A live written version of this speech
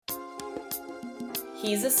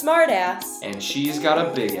He's a smartass. And she's got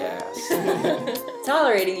a big ass.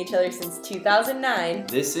 Tolerating each other since 2009.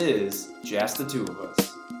 This is Just the Two of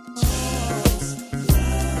Us.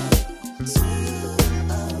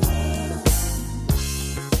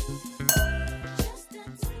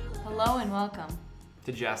 Hello and welcome.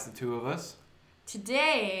 To Just the Two of Us.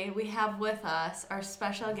 Today we have with us our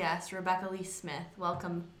special guest, Rebecca Lee Smith.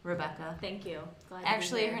 Welcome, Rebecca. Thank you. Glad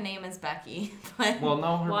Actually, to be here. her name is Becky. But Well,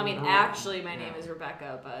 no. Actually, my name is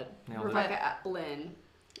Rebecca, but Nailed it. Rebecca Lynn.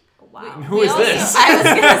 Wow. Who is this? I was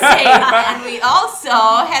going to say, and we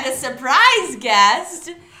also had a surprise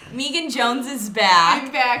guest. Megan Jones is back.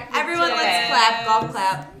 I'm back. Everyone, let's clap. Golf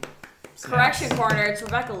clap. Correction corner. It's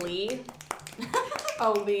Rebecca Lee.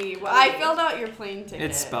 Oh, Lee. Well, I filled out your plane ticket.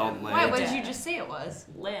 It's spelled Lynn. Why? What did you just say it was?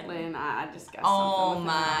 Lynn. Lynn, I just guessed Oh something.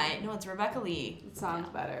 my! No, it's Rebecca Lee. It sounds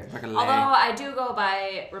better. Although I do go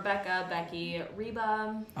by Rebecca, Becky,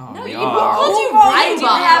 Reba. Oh, No, we you are. called you I do Reba.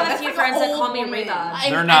 have a That's few like friends an that call old me woman. Reba.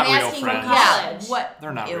 They're not I'm real asking friends. from college. Yeah. What?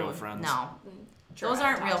 They're not Ew, real friends. No. Sure, Those I've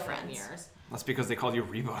aren't talked real to them friends. years. That's because they called you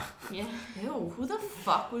Reba. Yeah. Ew, who the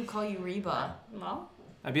fuck would call you Reba? Well,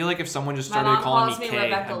 I'd be like if someone just My started mom calling calls me me Kay.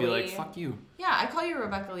 Rebecca I'd be like, Lee. fuck you. Yeah, I call you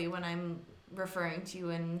Rebecca Lee when I'm referring to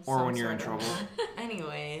you in Or some when you're in sort trouble. of-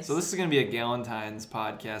 Anyways. So this is gonna be a Galentine's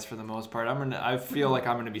podcast for the most part. I feel like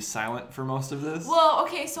I'm gonna be silent for most of this. Well,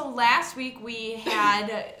 okay, so last week we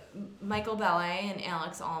had Michael Bellet and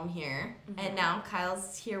Alex Alm here, and now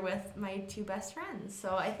Kyle's here with my two best friends.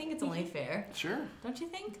 So I think it's only fair. Sure. Don't you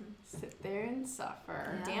think? Sit there and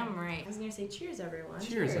suffer. Yeah. Damn right. I was gonna say cheers, everyone.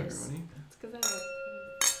 Cheers, everybody. It's because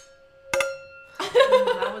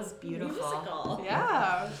That was beautiful. musical.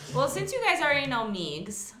 Yeah. Well, since you guys already know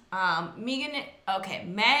Megs,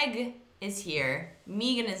 Meg is here.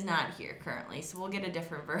 Megan is not here currently, so we'll get a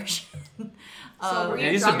different version. So were you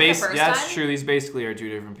Yeah, these are drunk the first that's time? true. These basically are two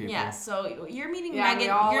different people. Yeah, so you're meeting Yeah, we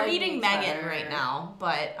Megan. all You're like meeting each Megan other. right now,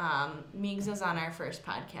 but Megs was on our first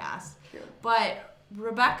podcast. True. But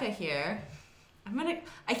Rebecca here,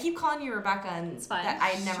 I keep calling you Rebecca, and It's fine. that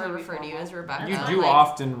I never Should be refer to you formal. as Rebecca. You do like,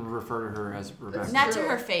 often refer to her as Rebecca. not to True.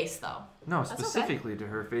 her face though. No, okay. specifically to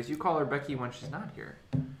her face. You call her Becky when she's not here.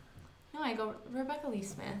 No, I go Rebecca Lee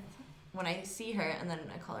Smith when I see her, and then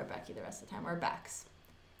I call her Becky the rest of the time, or Bex.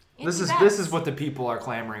 This Auntie is Bex. what the people are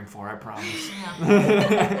clamoring for. I promise.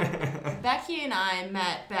 Yeah. Becky and I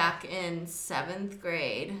met back in 7th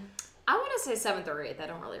grade. I want to say 7th or 8th. I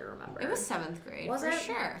don't really remember. It was 7th grade, Was for it?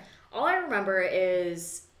 sure. All I remember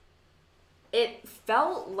is it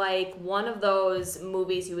felt like one of those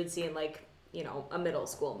movies you would see in, like, you know, a middle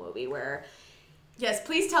school movie where Yes,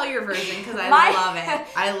 please tell your version because I My- love it.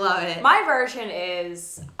 I love it. my version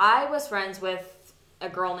is I was friends with a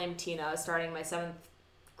girl named Tina starting my 7th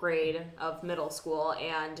grade of middle school,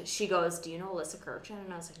 and she goes, "Do you know Alyssa Kirchen?"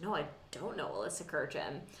 And I was like, "No, I don't know Alyssa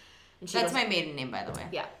Kirchen." And she That's goes, my maiden name, by the way.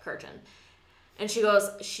 Yeah, Kirchen. And she goes,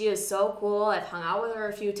 "She is so cool. I've hung out with her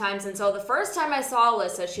a few times." And so the first time I saw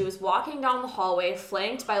Alyssa, she was walking down the hallway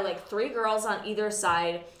flanked by like 3 girls on either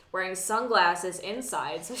side wearing sunglasses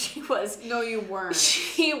inside. So she was... No, you weren't.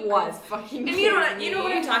 She was. Fucking And you know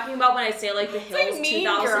what I'm talking about when I say like The Hills like Mean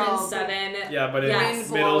 2007? Yeah, but in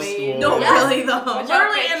Yes. middle Blowing. school. No, Yes. really though.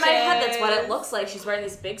 Literally in my head, that's what it looks like. She's wearing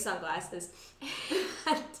these big sunglasses.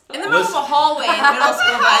 In the middle of a hallway in middle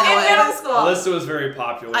school, by the way. In middle school. Alyssa was very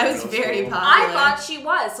popular. I in was middle very school. popular. I thought she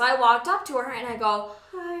was. So I walked up to her and I go,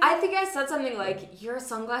 I think I said something like, "Your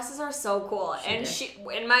sunglasses are so cool." And she,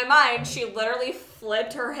 in my mind, she literally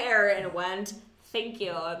flipped her hair and went, "Thank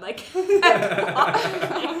you." And like,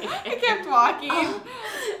 I kept walking.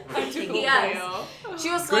 I'm too cool Yes. for you. she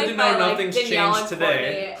was Good flanked to by know like nothing's Danielle changed and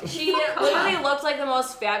today. Courtney. She literally looked like the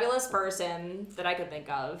most fabulous person that I could think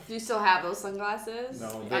of. Do you still have those sunglasses?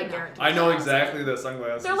 No, I guarantee. I know exactly the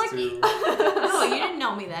sunglasses They're like too. No, you didn't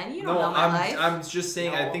know me then. You don't know my life. I'm just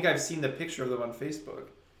saying. I No. think I've seen the picture of them on Facebook.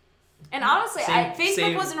 And honestly, Same.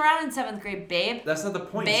 Facebook wasn't around in 7th grade, babe. That's not the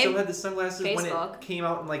point. Babe, You still had the sunglasses when Facebook. it came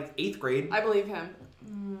out in like 8th grade. I believe him.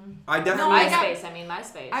 I definitely. I got-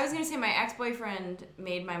 MySpace. I was gonna say my ex-boyfriend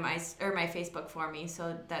made my Facebook for me,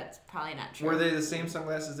 so that's probably not true. Were they the same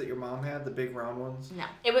sunglasses that your mom had, the big round ones? No.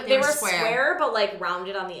 They were square, but like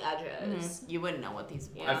rounded on the edges. You wouldn't know what these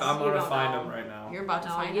were. Yeah. I'm you gonna don't find know. them right now. You're about to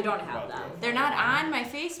No, find you them. don't have them. They're not on my I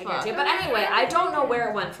Facebook. guarantee. But anyway, I don't know where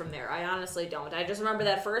it went from there. I honestly don't. I just remember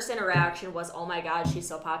that first interaction was, "Oh my God, she's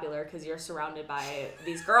so popular because you're surrounded by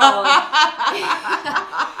these girls." And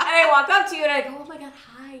I walk up to you and I go, "Oh my God,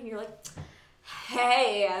 hi," and you're like,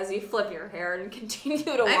 "Hey," as you flip your hair and continue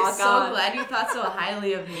to walk on. I'm so glad you thought so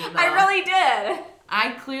highly of me, though. I really did.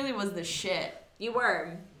 I clearly was the shit. You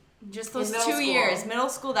were. Just those middle 2 school. years. Middle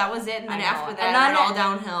school, that was it. And then I know. after that, And it then- went all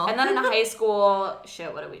downhill. And then in high school,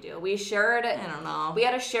 shit, what did we do? We shared. I don't know. We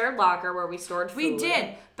had a shared locker where we stored food. We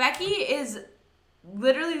did. Becky is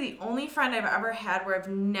literally the only friend I've ever had where I've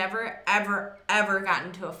never, ever, ever gotten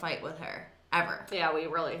into a fight with her. Ever. Yeah, we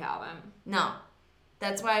really haven't. No.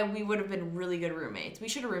 That's why we would have been really good roommates. We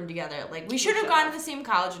should have roomed together. Like, we should have should gone have. to the same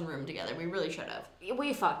college and roomed together. We really should have.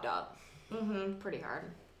 We fucked up Mm-hmm. pretty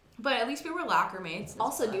hard. But at least we were locker mates.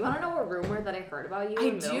 Also, do you want to know a rumor that I heard about you I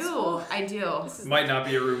in middle school? do. I do. Might not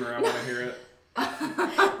be a rumor. I want to hear it.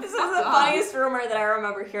 This is the funniest rumor that I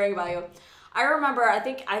remember hearing about you. I remember, I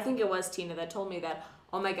think it was Tina that told me that,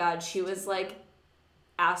 oh my god, she was like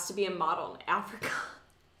asked to be a model in Africa.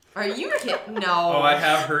 Are you kidding? No. Oh, I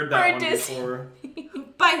have heard that Or one Disney. before.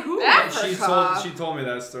 By who? She told me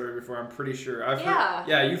that story before. I'm pretty sure. I've Yeah. heard.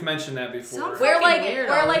 Yeah, you've mentioned that before. Some Where fucking where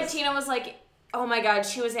weirdos. Tina was like, oh my god,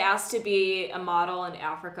 she was asked to be a model in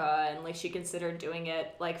Africa and like she considered doing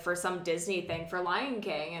it like for some Disney thing for Lion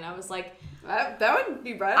King, and I was like, That would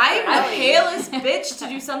be right. I am the Really? palest bitch to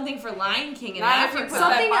do something for Lion King in Not if you Africa. put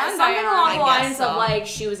something that something Diana, along I the lines guess so. of like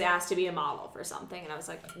she was asked to be a model for something, and I was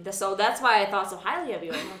like, so that's why I thought so highly of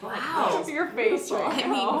you. I'm like, Wow. Your face right I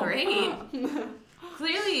now. mean, great.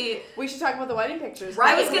 Clearly, We should talk about the wedding pictures.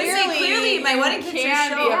 Right, I was gonna say, clearly my wedding you pictures can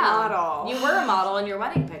show. be a Yeah. model. You were a model in your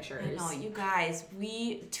wedding I pictures. know, you guys,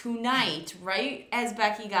 tonight, right as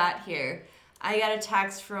Becky got here, I got a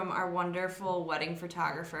text from our wonderful wedding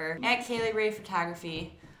photographer at Kaylee Ray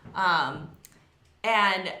Photography.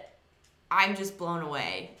 And I'm just blown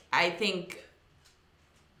away. I think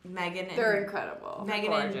Megan and They're incredible.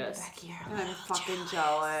 Megan and gorgeous. Becky are And I'm like, fucking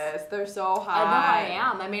jealous. They're so I know I high.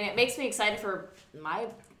 am. I mean, it makes me excited for my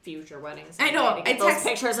future weddings. I know. To get I those text-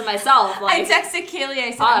 pictures of myself. I Like, texted Kaylee, I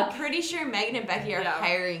said, Fuck. I'm pretty sure Megan and Becky are Yeah.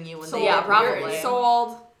 hiring you when Sold. they Yeah, get probably. married. Sold.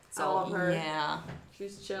 I Sold. love her. Yeah.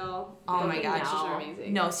 She's chill. Oh my The God, pictures no. are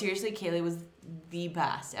amazing. No, seriously, Kaylee was the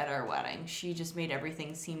best at our wedding. She just made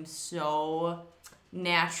everything seem so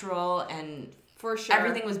natural and For sure.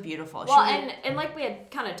 everything was beautiful. well, She made- and like we had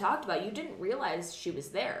kind of talked about, you didn't realize she was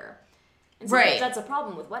there. And Right. sometimes that's a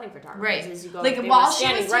problem with wedding photographers. Right. Is you go, like they while were she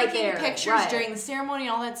standing was right taking there. pictures Right. during the ceremony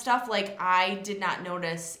and all that stuff, like I did not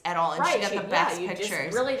notice at all, and right. she got the best you pictures.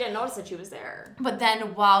 Just really didn't notice that she was there. But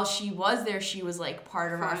then while she was there, she was like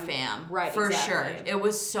part of our Fun. fam, Right, For exactly. sure, it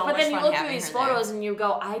was so But much then you fun look through having these her there. photos and you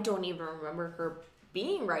go, I don't even remember her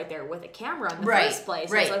being right there with a camera in the Right, first place.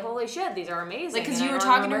 right. It's like, holy shit, these are amazing. Like, because and you I were don't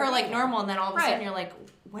talking to remember her like being there. normal, and then all of a Right. sudden you're like,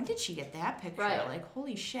 when did she get that picture? Right. Like,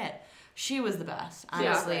 holy shit. She was the best, Yeah.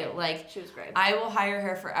 honestly. Right. Like, She was great. I will hire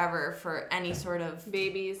her forever for any sort of,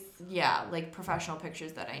 Babies. yeah, like professional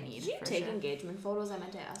pictures that I need. Did you for take sure. engagement photos? I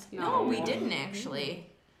meant to ask you. No, we No. didn't actually.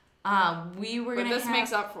 We were But gonna this have,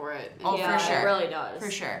 makes up for it. Oh, yeah, for sure. It really does.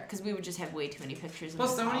 for sure, because we would just have way too many pictures.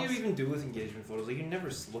 Plus, in then this what do you house. even do with engagement photos? Like, you never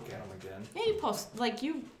look at them again. Yeah, you post like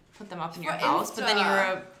you put them up in your For house, but then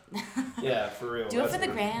Insta. you're Yeah, for real. do it That's for the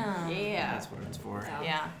what gram. Yeah. That's what it's for. Yeah.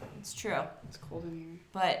 Yeah, it's true. It's cold in here.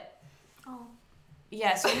 But Oh.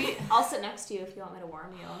 yeah, so we. I'll sit next to you if you want me to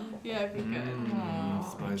warm you. Yeah, it'd be good. Oh,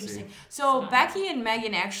 Spicy. interesting. So So- Becky and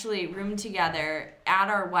Megan actually roomed together at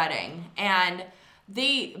our wedding, and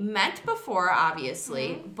they met before,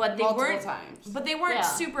 obviously, but they Multiple weren't. times. But they weren't Yeah.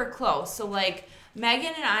 super close. So like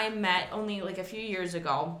Megan and I met only like a few years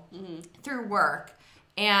ago through work,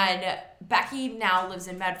 and Becky now lives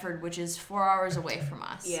in Medford, which is 4 hours away from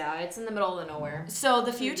us. Yeah, it's in the middle of nowhere. So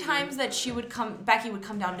the few times that Becky would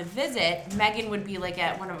come down to visit, Megan would be like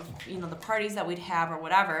at one of the parties that we'd have or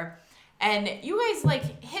whatever. And you guys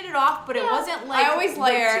like hit it off, but it wasn't like I always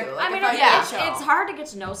like where, to. Like, I mean, if yeah. it's hard to get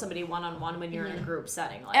to know somebody one-on-one when you're in a group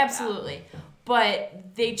setting like Absolutely.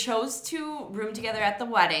 But they chose to room together at the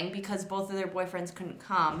wedding because both of their boyfriends couldn't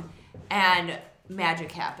come, and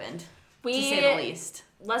magic happened, to say the least.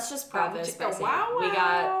 that. Let's just preface by saying wow, we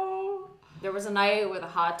got there was a night with a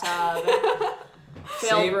hot tub,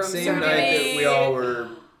 failed room Same service. night that we all were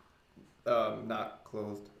not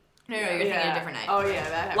clothed. No, you're thinking a different night. Oh yeah,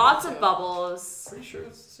 that happened Lots too. of bubbles. Pretty sure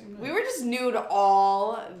it's the same night. We were just nude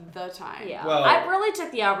all the time. Yeah, Well- I really took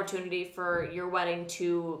the opportunity for your wedding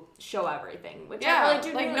to show everything, which Yeah, I really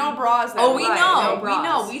do. like do. no bras. Oh, we Right, know. no We bras.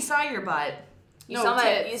 know. We saw your butt. You No saw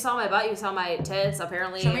tits. you saw my butt. You saw my tits.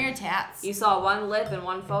 Apparently, Show me your tats. you saw one lip in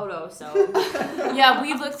one photo. So Yeah,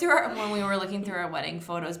 we looked through when we were looking through our wedding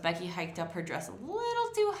photos. Becky hiked up her dress a little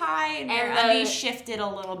too high, and her And undies shifted a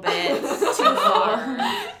little bit too far.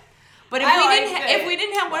 But if we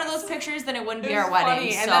didn't have one of those pictures, then it wouldn't be our wedding.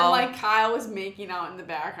 Funny. So. And then like Kyle was making out in the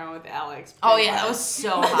background with Alex. Oh yeah, that was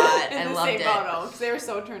so hot. In I the loved same it. photo because they were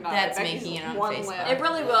so turned on. That's by making Becky's it on one Facebook. lip. It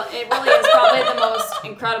really is probably the most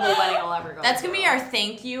incredible wedding I'll ever go. That's gonna be to. our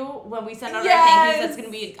thank you when we send out our thank yous. That's gonna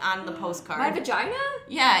be on the postcard. My vagina?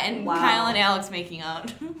 Yeah, and Wow. Kyle and Alex making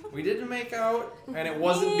out. We didn't make out, and it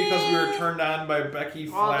wasn't because we were turned on by Becky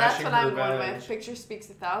Well, that's flashing what her I'm going vag. with. Picture speaks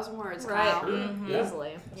 1,000 words. Right. Kyle. Yeah.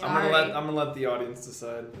 Easily. I'm gonna let the audience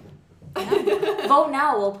decide. Vote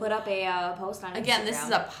now. We'll put up a post on Again, Instagram. this is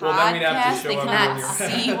a podcast. Well, then we'd have to They show cannot everyone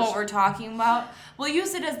see your what we're talking about. We'll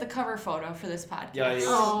use it as the cover photo for this podcast. Yikes.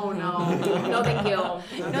 Oh no. No, thank you. No,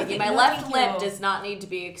 thank you. My no, left thank lip you. does not need to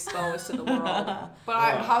be exposed to the world.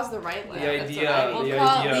 But how's the right lip? The That's idea, what I We'll mean. the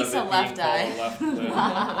call idea Lisa of it Left being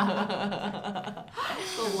Eye.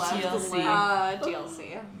 called left lip, TLC.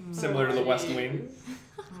 TLC. similar to the West Wing.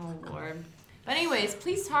 Oh Lord. But anyways,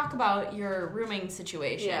 please talk about your rooming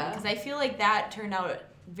situation Yeah. because I feel like that turned out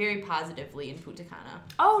very positively in Punta Cana.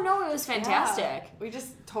 Oh no, it was fantastic. Yeah. We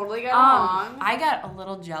just totally got along. I got a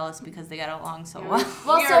little jealous because they got along so Yeah, well.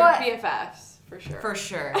 Well, we so are I- BFFs for sure. For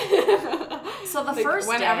sure. So the Like, first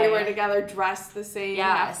went day, everywhere together, dressed the same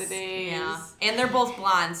half the Yes. days. Yeah. And they're both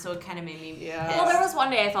blonde, so it kind of made me Yeah. pissed. Well, there was one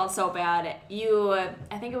day I felt so bad.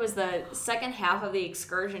 I think it was the second half of the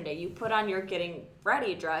excursion day. You put on your getting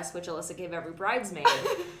ready dress, which Alyssa gave every bridesmaid.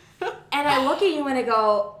 And I look at you and I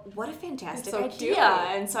go, what a fantastic It's so idea. cute.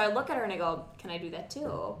 And so I look at her and I go, can I do that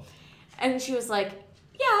too? And she was like,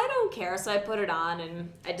 yeah, I don't care. So I put it on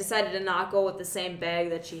and I decided to not go with the same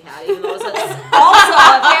bag that she had, even though it was also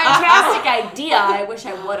a fantastic idea. I wish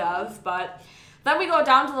I would have. But then we go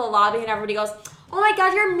down to the lobby and everybody goes, oh my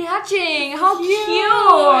God, you're matching. How cute.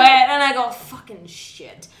 And I go, fucking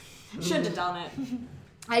shit. Shouldn't have done it.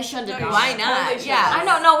 I shouldn't have done it. Why not? Totally Yeah. I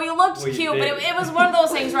know, no, we looked Well, you cute, but did. it was one of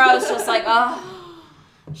those things where I was just like, oh,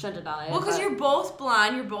 shouldn't have done it. Well, because but- you're both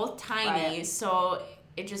blonde, you're both tiny, Right. so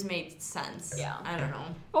it just made sense. Yeah. I don't know.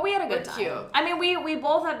 Well, we had a good We're time. cute. I mean, we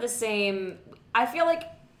both have the same. I feel like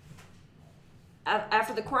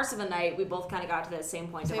after the course of the night, we both kind of got to that same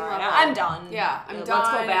point Same of, all right, level. I'm done. Yeah, I'm Let's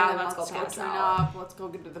done. go back. and Let's go go pass turn out. up. Let's go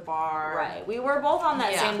get to the bar. Right. We were both on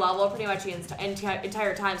that Yeah. same level pretty much the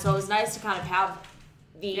entire time. So it was nice to kind of have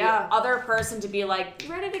the Yeah. other person to be like,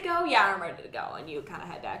 "You ready to go? Yeah, I'm ready to go." And you kind of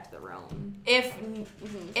head back to the room.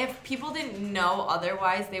 If people didn't know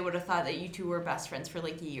otherwise, they would have thought that you two were best friends for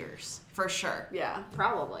like years, for sure. Yeah.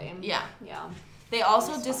 Probably. Yeah. Yeah. They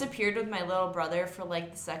also disappeared with my little brother for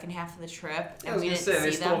like the second half of the trip, I and was we gonna didn't say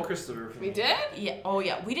they see stole them. Christopher from We me. did? Yeah. Oh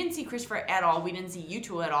yeah. We didn't see Christopher at all. We didn't see you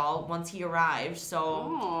two at all once he arrived. So.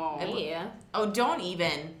 Oh. Yeah. Oh, don't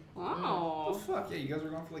even. Oh Oh. fuck yeah! You guys were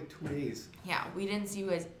gone for like 2 days. Yeah, we didn't see you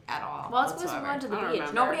guys at all. Well, it's because we whatsoever. went to the I don't beach.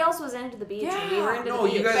 remember. Nobody else was into the beach. And we were into No, the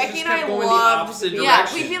beach. you guys Becky just and kept I going the loved opposite the- Yeah,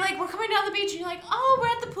 direction. we'd be like, we're coming down the beach, and you're like, oh, we're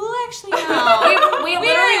at the pool actually now. we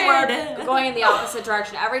literally Weird. were going in the opposite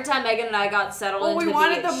direction. Every time Megan and I got settled Well, into we the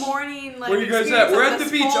wanted beach. the morning, like, Where you guys experience at? We're of at the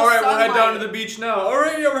this beach. full All right, we'll head down to sunlight. the beach now. All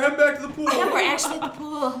right, yeah, we're heading back to the pool. Yeah, we're actually at the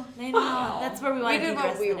pool. I know. That's where we We want to did be the what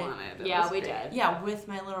rest we of the day. wanted. It Yeah, was we great. did. Yeah, with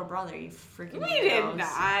my little brother, you freaking We weirdos. did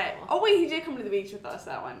not. Oh, wait, he did come to the beach with us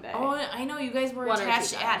that one day. Oh, I know. You guys were One or two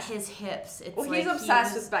attached at times. his hips. It's well, like he's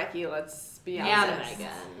obsessed was- with Becky, let's be Yeah, honest.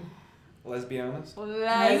 Megan. Let's be honest.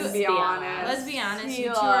 Let's be honest. Let's be honest, He you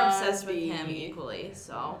two are loves obsessed with him me. equally.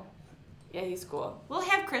 So Yeah, he's cool. we'll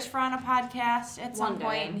have Christopher on a podcast at some One day.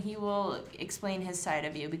 point, and he will explain his side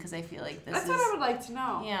of you because I feel like this That's is. what I would like to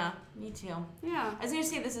know. Yeah, me too. Yeah. I was gonna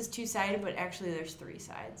say this is two-sided, but actually there's three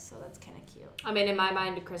sides, so that's kind of cute. I mean, in my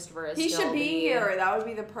mind, Christopher is He still should be the- here. That would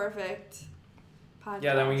be the perfect podcast.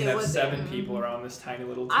 Yeah, then we can It have would be. 7 people around this tiny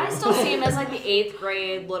little table. I still see him as like the 8th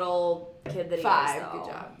grade little kid that he 5. is, though.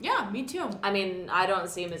 Good job. Yeah, me too. I mean, I don't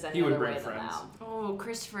see him as any He would other bring way than friends. that. Oh,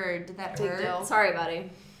 Christopher, did that Big hurt? deal. Sorry, buddy.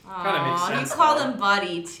 Kinda makes Aw, sense, You called though. him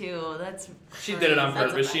Buddy too. That's. She did it on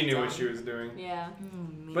That's purpose. She offensive. knew what she was doing. Yeah.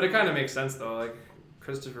 But it kind of makes sense though. Like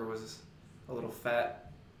Christopher was a little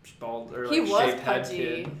fat, bald, or like He was shaved head pudgy.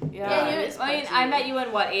 kid. Yeah, Yeah, he you, is I mean, pudgy. I met you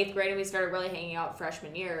in what 8th grade, and we started really hanging out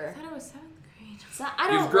freshman I year. thought it was 7th grade. So I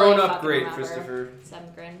don't You've grown really up fucking great, remember. Christopher.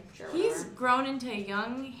 7th grade, sure. He's whatever. grown into a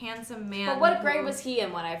young, handsome man. But what who- grade was he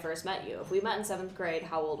in when I first met you? If we met in 7th grade,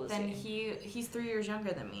 how old was Then he? he's 3 years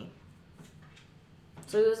younger than me.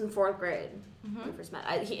 So he was in 4th grade when Mhm. we first met.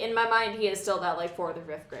 In my mind, he is still that like 4th or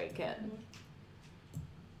 5th grade kid.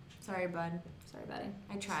 Sorry, bud. Sorry, buddy.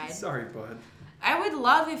 I tried. Sorry, bud. I would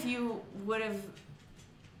love if you would have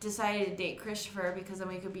decided to date Christopher because then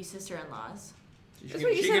we could be sister-in-laws. She That's can,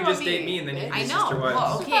 what you she said can about just date me, me and then you bitch. can I be know. sister wives.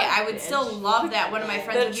 Well, okay, I would Bitch. still love that one of my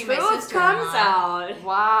friends The would be my truth sister-in-law. comes out.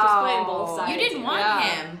 Wow. Just playing both sides. You didn't want Yeah.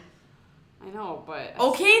 him. know, but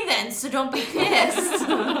Okay then, so don't be pissed.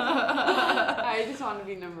 I just want to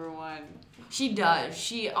be number one. She does.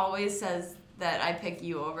 She always says that I pick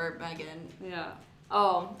you over Megan. Yeah.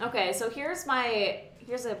 Oh, okay. So here's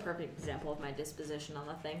a perfect example of my disposition on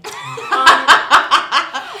the thing.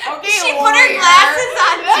 Okay, She put her glasses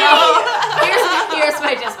on too. Here's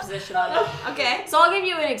my disposition on it. Okay. So I'll give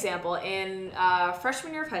you an example. In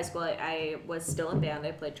freshman year of high school, I was still in band.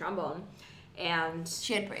 I played trombone, and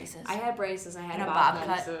She had braces. I had braces. I had And a a bob bob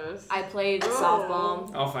cut. cut. I played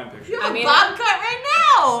softball. I'll find pictures. You have I mean- a bob cut right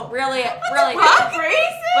now. Really. Bob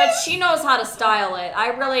braces? But she knows how to style it. I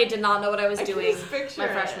really did not know what I was doing just picture my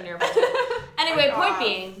it. freshman year of high school. Anyway, Oh, point God.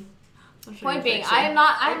 being, I'll show you a picture.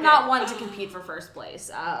 I'm not one to compete for first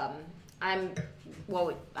place. I don't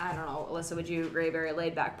know, Alyssa, would you agree, very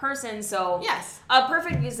laid back person? So Yes. a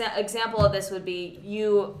perfect example of this would be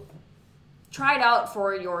you tried out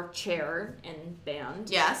for your chair in band.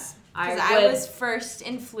 Yes. I Because I would- was first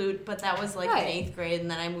in flute, but that was like Right. in 8th grade, and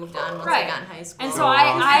then I moved on once Right. I got in high school. And so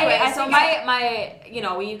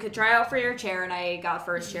Oh, you could try out for your chair, and I got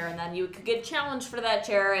first chair, and then you could get challenged for that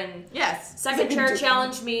chair, and yes. second chair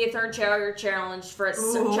challenged me, third chair challenged for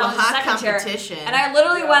Ooh, challenged hot second chair. competition. And I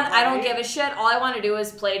literally Yeah, went, I don't right. give a shit. All I want to do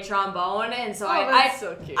is play trombone, and so Oh, that's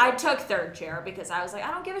so cute. I took third chair because I was like,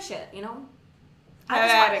 I don't give a shit, you know. I Have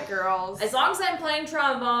just at want- it, girls. As long as I'm playing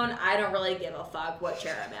trombone, I don't really give a fuck what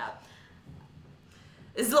chair I'm at.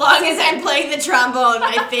 As long as I'm playing the trombone,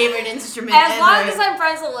 my favorite instrument As ever. long as I'm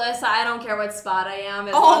friends with Alyssa, I don't care what spot I am.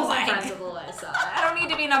 As Oh long as I'm my friends with Alyssa, I don't need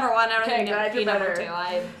to be number one. I don't Okay, need to glad be you're number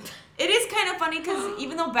better. two. It is kind of funny because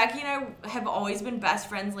even though Becky and I have always been best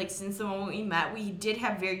friends, like since the moment we met, we did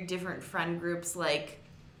have very different friend groups, like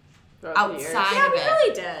Throughout the years. outside Yeah, of we it.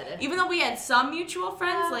 really did. Even though we had some mutual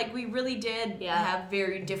friends, Yeah. like we really did Yeah. have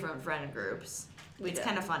very different friend groups. It's did.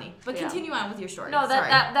 kind of funny. But Yeah. continue on with your story. No, Sorry.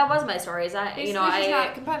 that was my story. Is that Basically, she's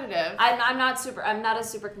not competitive. I'm not a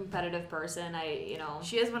super competitive person.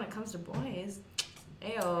 She is when it comes to boys.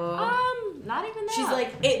 Ayo. Not even that. She's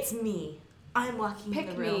like, it's me. I'm walking Pick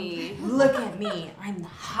in the room. me. Look at me. I'm the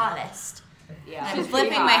hottest. yeah. I'm She's flipping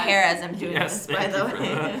pretty my hot. hair as I'm doing Yes, this, by thank the you for way.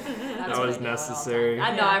 that. That's That what was I do all the necessary.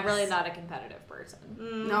 time. I know. I'm Yes. really not a competitive person.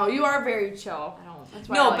 No, you are very chill. I don't. That's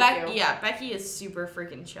why No, I like you. Becky is super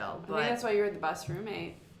freaking chill. I think But that's why you're the best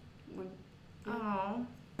roommate. oh,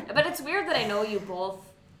 But it's weird that I know you both.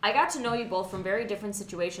 I got to know you both from very different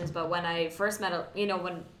situations. But when I first met,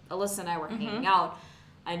 when Alyssa and I were hanging out,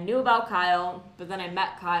 I knew about Kyle. But then I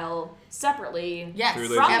met Kyle separately yes,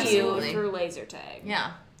 Through from absolutely. you through laser tag.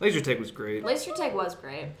 Yeah. Laser tag was great. Laser tag was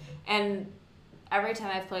great, and every time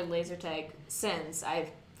I've played laser tag since, I've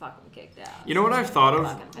fucking kicked ass. You know what I've thought of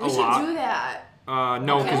Fucking a We should lot? do that.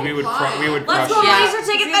 No, because we would fine. we would Let's crush go it. Yeah.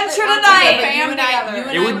 laser tag adventure Let's tonight. go You and I- together. you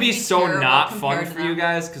and It I would be so terrible not fun compared to for you them.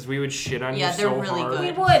 guys because we would shit on Yeah, you they're so really hard. good.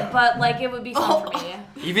 We would, but like it would be fun for me.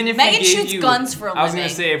 Even if Megan we gave shoots you, guns for a I was gonna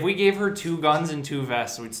living. say if we gave her 2 guns and 2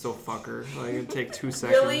 vests, we'd still fuck her. Like it'd take 2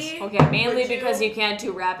 seconds. Really? Okay, mainly Would you because you can't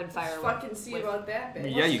do rapid fire. Fucking see with- about that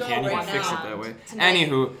bitch. Yeah, you Let's can. go You right can fix now. it that way. Tonight.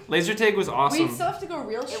 Anywho, laser tag was awesome. We still have to go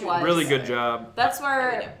real shoot. was. Really good job. That's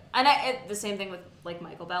where, the same thing with like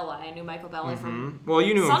Michael Bella. I knew Michael Bella from Well,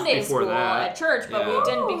 you knew him Sunday before school that. at church, but we Yeah.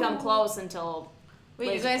 didn't become close until Wait,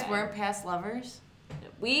 you laser guys tag. weren't past lovers?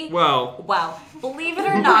 We Well, wow, believe it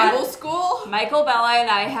or Bible not, school? Michael Bella and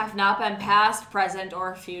I have not been past, present,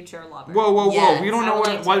 or future lovers. whoa! Yes. We don't know I what.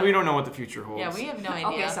 relate Why to we don't know what the future holds. Yeah, we have no idea.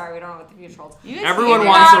 Okay, sorry, we don't know what the future holds. You guys Everyone figured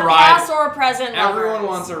wants it a out. ride. Past or present Everyone lovers.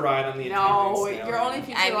 wants a ride on the No, Italian your only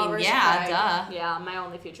future I lover mean, is yeah, Craig. duh. Yeah, my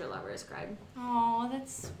only future lover is Craig. Oh,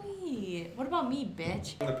 that's sweet. What about me,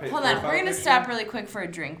 bitch? The pa- Hold on, profile we're gonna picture? stop really quick for a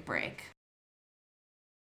drink break.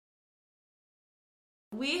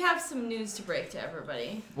 We have some news to break to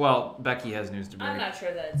everybody. Well, Becky has news to break. I'm not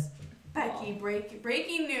sure that it's Becky, breaking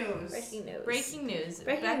news. breaking news. Breaking news.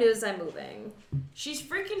 Breaking news, I'm moving. She's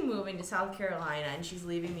freaking moving to South Carolina and she's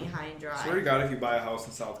leaving me high and dry. Swear to God, if you buy a house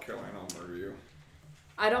in South Carolina, I'll murder you.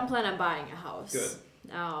 I don't plan on buying a house. Good.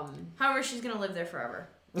 However, she's gonna live there forever.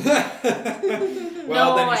 Well,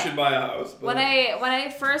 No, then you I- should buy a house. But When I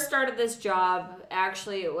first started this job,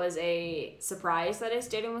 actually it was a surprise that I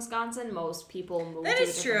stayed in Wisconsin. Most people move That to a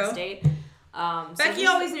is different true. state. So Becky this-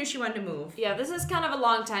 always knew she wanted to move. Yeah, this is kind of a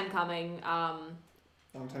long time coming. long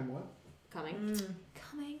time what? Coming.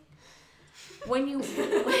 When you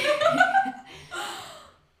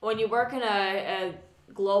when you work in a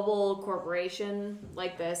global corporation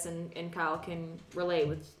like this, and Kyle can relate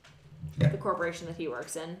with the corporation that he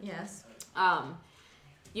works in. Yes.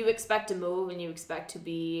 You expect to move and you expect to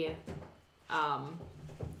be,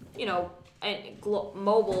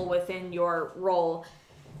 mobile within your role.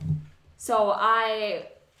 So I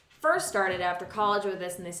first started after college with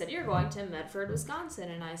this, and they said, you're going to Medford,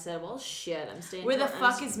 Wisconsin. And I said, well, shit, I'm staying. Where the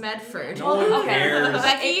fuck is Medford? No one cares.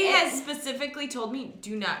 Becky has specifically told me,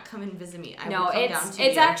 do not come and visit me. I will come down to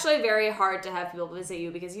it's you. actually very hard to have people visit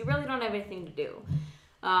you because you really don't have anything to do.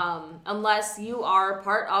 Unless you are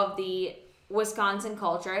part of the Wisconsin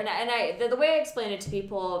culture. And the way I explain it to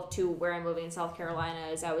people to where I'm moving in South Carolina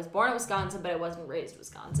is I was born in Wisconsin, but I wasn't raised in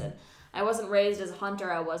Wisconsin. I wasn't raised as a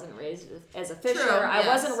hunter. I wasn't raised as a fisher. True, I yes.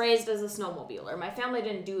 wasn't raised as a snowmobiler. My family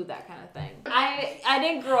didn't do that kind of thing. I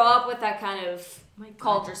didn't grow up with that kind of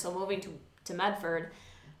culture. So moving to Medford,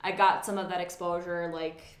 I got some of that exposure.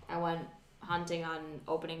 Like I went hunting on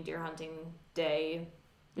opening deer hunting day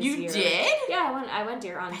this year. You did? Yeah, I went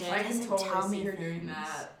deer hunting. I can totally tell see me her doing things.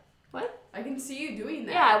 that. What? I can see you doing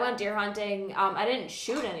that. Yeah, I went deer hunting. I didn't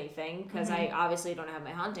shoot anything because I obviously don't have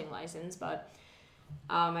my hunting license, but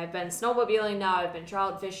I've been snowmobiling now. I've been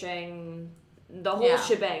trout fishing, the whole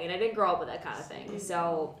shebang, and I didn't grow up with that kind of thing.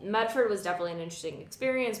 So Medford was definitely an interesting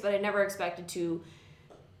experience, but I never expected to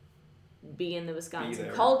be in the Wisconsin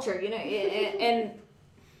culture, you know. And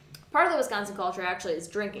part of the Wisconsin culture actually is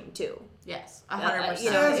drinking too. Yes, 100%.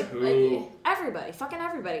 You know, everybody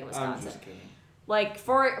in Wisconsin. I'm just kidding. Like,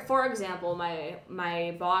 for example,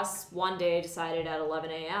 my boss one day decided at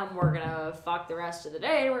 11 a.m. we're going to fuck the rest of the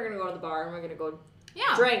day. We're going to go to the bar and we're going to go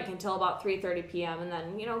drink until about 3:30 p.m. and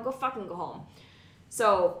then, you know, go home.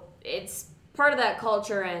 So it's part of that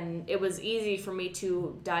culture, and it was easy for me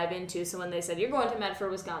to dive into. So when they said, you're going to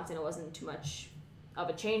Medford, Wisconsin, it wasn't too much of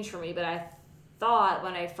a change for me. But I thought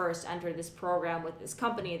when I first entered this program with this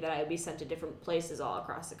company that I would be sent to different places all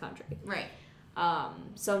across the country. Right.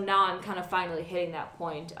 So now I'm kind of finally hitting that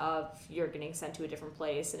point of you're getting sent to a different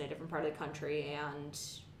place in a different part of the country, and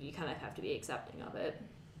you kind of have to be accepting of it.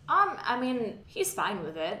 I mean, he's fine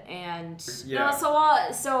with it, and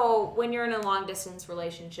so when you're in a long distance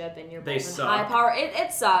relationship and you're both in high power,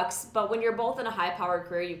 it sucks. But when you're both in a high powered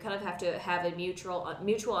career, you kind of have to have a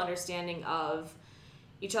mutual understanding of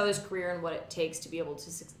each other's career and what it takes to be able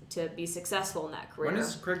to be successful in that career. When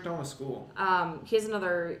is Craig done with school? He has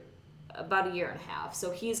about a year and a half.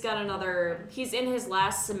 So he's in his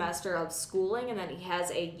last semester of schooling, and then he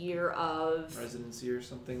has a year of residency or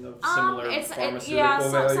something of similar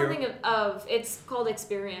pharmaceutical value? Something of it's called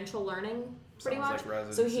experiential learning, pretty much.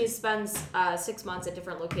 Like so he spends 6 months at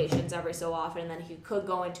different locations every so often, and then he could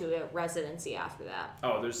go into a residency after that.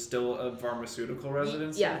 Oh, there's still a pharmaceutical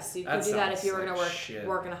residency? Yes, you could do that if you were going to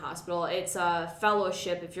work in a hospital. It's a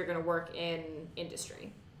fellowship if you're going to work in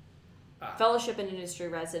industry. Fellowship in industry,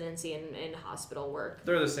 residency, and hospital work.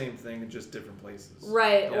 They're the same thing, just different places.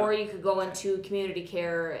 Right, or you could go into community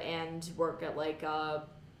care and work at like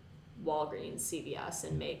Walgreens, CVS,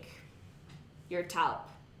 and make your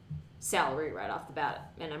top salary right off the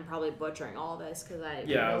bat. And I'm probably butchering all this because I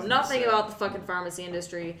know nothing about the fucking pharmacy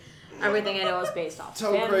industry. Everything I know is based off.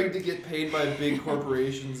 Tell Craig to get paid by big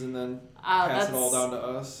corporations and then pass it all down to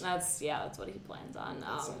us. That's what he plans on.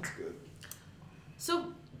 That sounds good.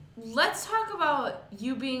 So let's talk about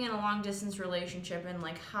you being in a long distance relationship and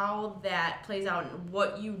like how that plays out and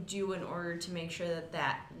what you do in order to make sure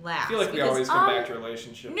that lasts. I feel like we always come back to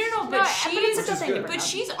relationships. But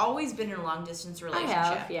she's always been in a long distance relationship.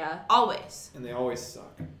 I have, yeah. Always. And they always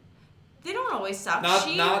suck. They don't always suck.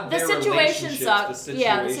 Not the situation sucks.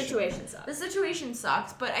 The situation sucks. The situation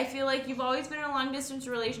sucks, but I feel like you've always been in a long distance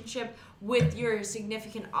relationship with your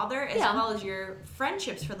significant other as well as your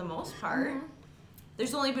friendships for the most part. Mm-hmm.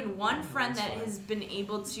 There's only been one friend that has been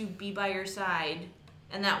able to be by your side,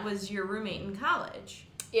 and that was your roommate in college.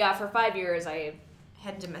 Yeah, for 5 years I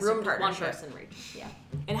had domestic roomed partnership. One person each. Yeah.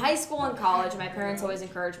 In high school and college, my parents always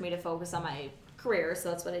encouraged me to focus on my career, so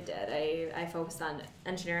that's what I did. I focused on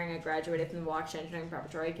engineering. I graduated from the Milwaukee Engineering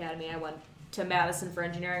Preparatory Academy. I went to Madison for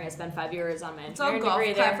engineering. I spent 5 years on my engineering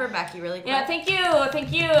degree there. For Becky, really quick. Yeah, thank you.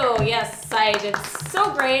 Yes, I did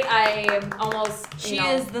so great. She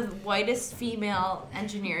is the whitest female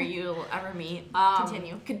engineer you'll ever meet.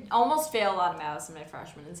 Continue. Could almost fail out of Madison my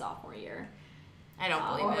freshman and sophomore year. I don't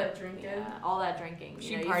believe all it. That drinking. Yeah, all that drinking.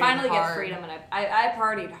 You finally hard. get freedom, and I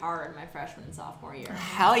partied hard my freshman and sophomore year.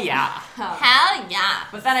 Hell yeah. Hell yeah.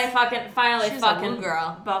 But then I finally She's a woo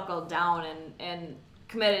girl. buckled down and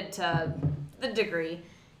committed to the degree.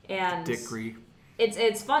 And Dickery.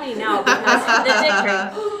 It's funny now because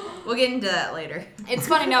the degree. We'll get into that later. It's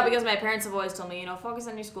funny now because my parents have always told me, focus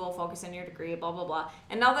on your school, focus on your degree, blah, blah, blah.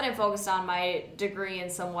 And now that I'm focused on my degree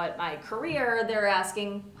and somewhat my career, they're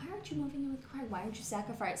asking, why aren't you moving in with Craig? Why aren't you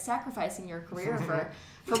sacrificing your career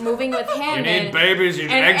for moving with him? You need babies,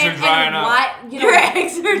 your eggs are drying up.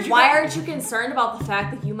 Why aren't you concerned about the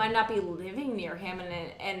fact that you might not be living me or him,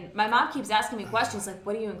 and my mom keeps asking me questions like,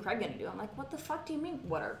 what are you and Craig gonna do? I'm like, what the fuck do you mean,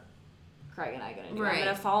 what are Craig and I gonna do? Right. I'm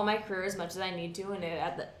gonna follow my career as much as I need to, and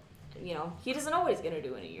he doesn't know what he's gonna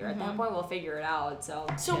do in a year. At that point, we'll figure it out. So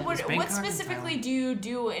what specifically do you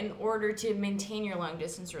do in order to maintain your long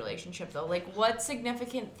distance relationship though? Like, what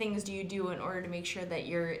significant things do you do in order to make sure that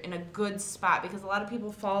you're in a good spot? Because a lot of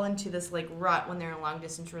people fall into this like rut when they're in a long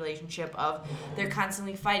distance relationship of they're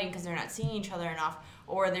constantly fighting because they're not seeing each other enough,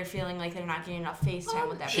 or they're feeling like they're not getting enough FaceTime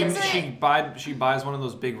with that person. She buys one of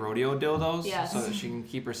those big rodeo dildos Yes. so that she can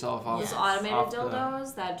keep herself off. Those automated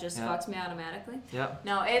dildos that just fucks me automatically. Yep.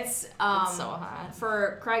 No, it's so hot.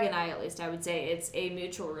 For Craig and I, at least, I would say it's a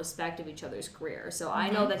mutual respect of each other's career. So I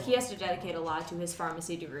know that he has to dedicate a lot to his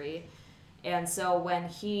pharmacy degree. And so when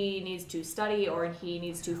he needs to study or he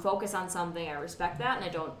needs to focus on something, I respect that and I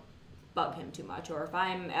don't bug him too much. Or if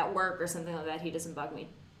I'm at work or something like that, he doesn't bug me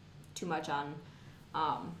too much on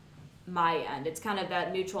my end. It's kind of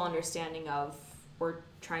that mutual understanding of we're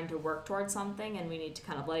trying to work towards something and we need to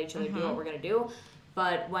kind of let each other do what we're going to do.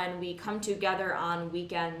 But when we come together on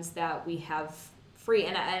weekends that we have free,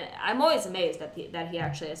 and I'm always amazed that he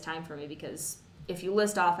actually has time for me, because if you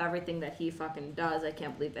list off everything that he fucking does, I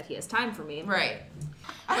can't believe that he has time for me. Right.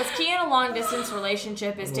 What's key in a long distance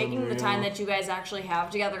relationship is taking the time that you guys actually have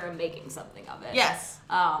together and making something of it. Yes.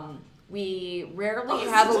 We rarely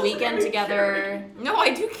have a weekend together. No,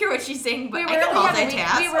 I do care what she's saying, but We I can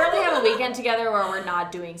multitask. rarely have a weekend together where we're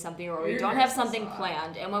not doing something or we don't have something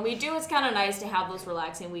planned. And when we do, it's kind of nice to have those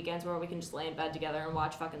relaxing weekends where we can just lay in bed together and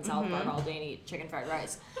watch fucking South Park all day and eat chicken fried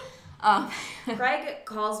rice. Craig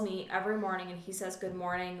calls me every morning and he says, good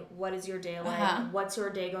morning, what is your day like? What's your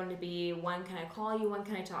day going to be? When can I call you? When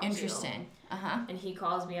can I talk to you? Interesting. And he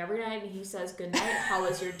calls me every night and he says, good night, how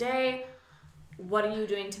was your day? What are you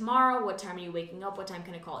doing tomorrow? What time are you waking up? What time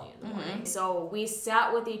can I call you in the morning? So we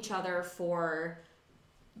sat with each other for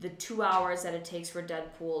the 2 hours that it takes for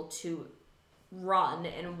Deadpool to run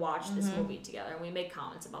and watch this movie together. And we make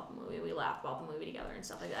comments about the movie. We laugh about the movie together and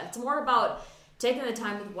stuff like that. It's more about taking the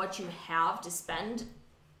time with what you have to spend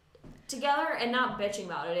together and not bitching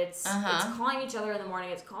about it. It's calling each other in the morning.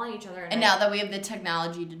 It's calling each other at night. And now that we have the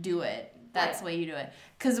technology to do it, that's the way you do it.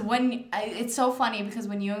 Because it's so funny because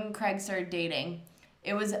when you and Craig started dating,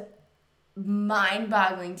 it was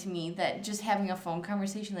mind-boggling to me that just having a phone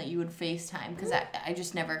conversation that you would FaceTime, because I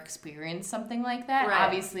just never experienced something like that. Right.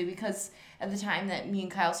 Obviously, because at the time that me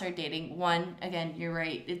and Kyle started dating, again, you're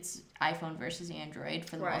right, it's iPhone versus Android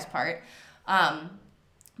for the most part.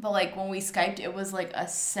 But like when we Skyped, it was like a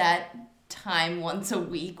set time once a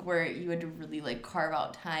week where you had to really like carve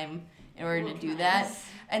out time in order to do that.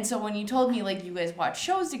 And so when you told me like you guys watch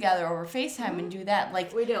shows together over FaceTime and do that,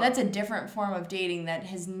 like we do. That's a different form of dating that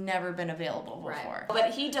has never been available before. Right.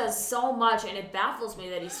 But he does so much, and it baffles me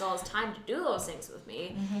that he still has time to do those things with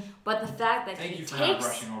me. But the fact that Thank he you for takes not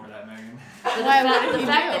brushing over that, Megan. the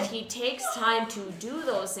fact that he takes time to do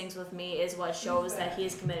those things with me is what shows that he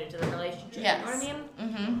is committed to the relationship. Yes. You know what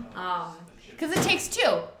I mean? Because it takes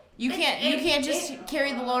two. You can't just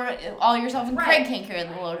carry the load all yourself, and Craig can't carry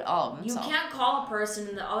the load all of himself. You can't call a person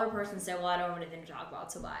and the other person say, well, I don't have anything to talk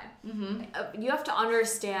about, so bye. You have to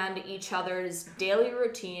understand each other's daily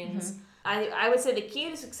routines. I would say the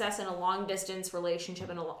key to success in a long-distance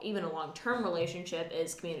relationship and even a long-term relationship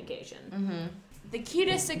is communication. The key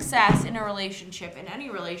to success in a relationship, in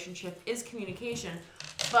any relationship, is communication.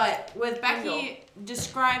 But with Becky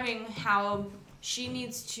describing how she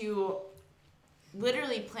needs to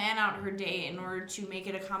literally plan out her day in order to make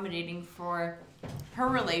it accommodating for her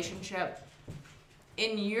relationship,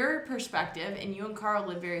 in your perspective, and you and Carl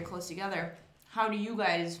live very close together, how do you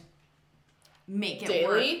guys make it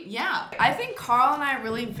work? Daily? Yeah. I think Carl and I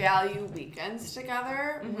really value weekends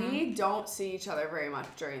together. We don't see each other very much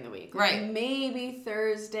during the week. Right. Maybe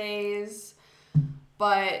Thursdays,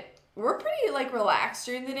 but we're pretty like relaxed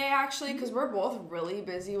during the day actually because we're both really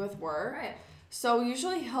busy with work. Right. So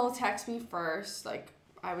usually he'll text me first, like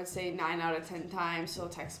I would say 9 out of 10 times. He'll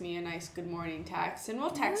text me a nice good morning text, and we'll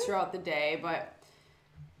text throughout the day. But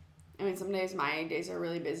I mean, some days my days are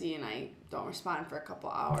really busy and I don't respond for a couple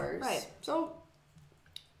hours. Right. So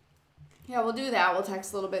yeah, we'll do that. We'll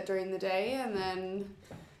text a little bit during the day, and then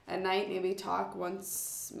at night maybe talk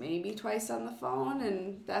once, maybe twice on the phone,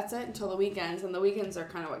 and that's it until the weekends. And the weekends are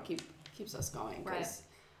kind of what keeps us going. Right.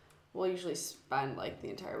 We'll usually spend like the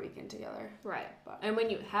entire weekend together. Right. But And when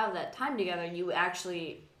you have that time together, you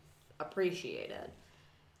actually appreciate it.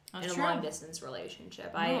 That's in true. a long distance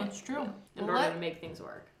relationship. It's true. In Well, order to make things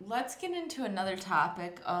work. Let's get into another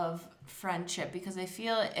topic of friendship, because I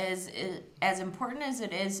feel as important as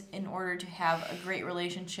it is in order to have a great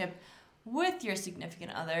relationship with your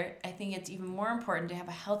significant other, I think it's even more important to have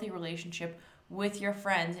a healthy relationship with your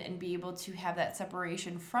friends and be able to have that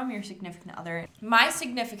separation from your significant other. My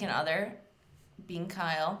significant other, being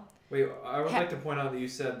Kyle. Wait, I would like to point out that you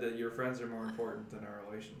said that your friends are more important than our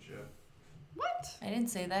relationship. What? I didn't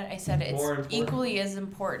say that. I said it's equally as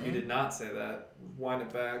important. You did not say that. Wind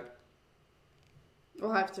it back.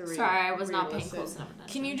 We'll have to read. Sorry, I was not paying close enough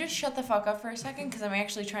attention. Can you just shut the fuck up for a second? Because I'm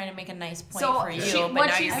actually trying to make a nice point for you.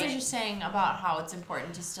 I was just saying about how it's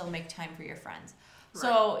important to still make time for your friends. Right.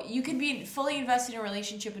 So you could be fully invested in a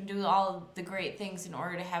relationship and do all the great things in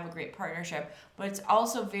order to have a great partnership. But it's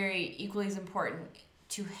also very equally as important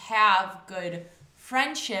to have good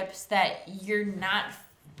friendships that you're not...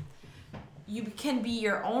 You can be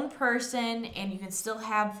your own person and you can still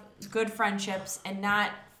have good friendships and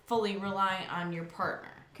not fully rely on your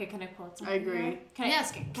partner. Okay, can I quote something? I agree.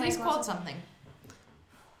 Please quote something.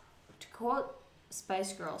 To quote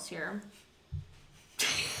Spice Girls here.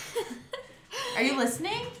 Are you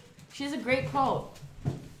listening? She has a great quote.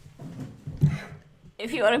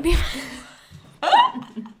 If you want to be...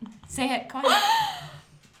 Say it, come on.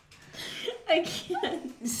 I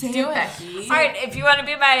can't. Say it, Becky. All right, if you want to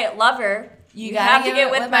be my lover, you have to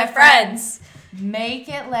get with my friends. Make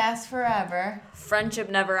it last forever. Friendship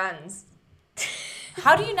never ends.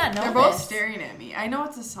 How do you not know They're both staring at me. I know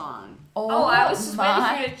it's a song. Oh, I was just waiting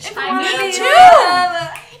for you to chime in. Me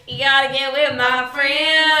too. You gotta get with my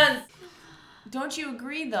friends. Don't you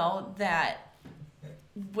agree, though, that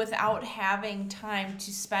without having time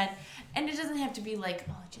to spend, and it doesn't have to be like,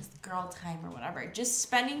 oh, just girl time or whatever, just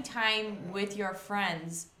spending time with your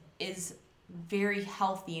friends is very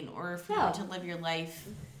healthy in order for you to live your life.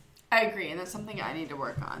 I agree, and that's something I need to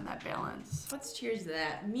work on, that balance. Let's cheers to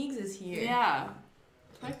that. Meegs is here. Yeah.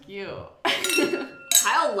 Fuck you.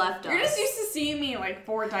 Kyle left us. You're just used to seeing me like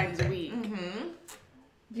 4 times a week. Mm-hmm.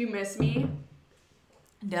 You miss me?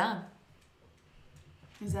 Duh.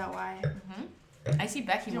 Is that why? Mm-hmm. I see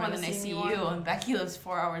Becky more than I see you, and Becky lives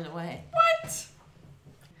 4 hours away. What?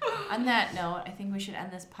 On that note, I think we should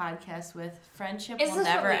end this podcast with friendship Is will this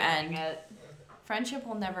never what we're end. ending it? Friendship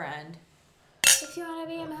will never end. If you wanna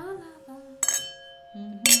be my lover.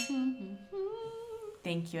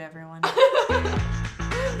 Thank you, everyone.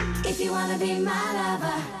 If you wanna be my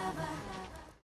lover.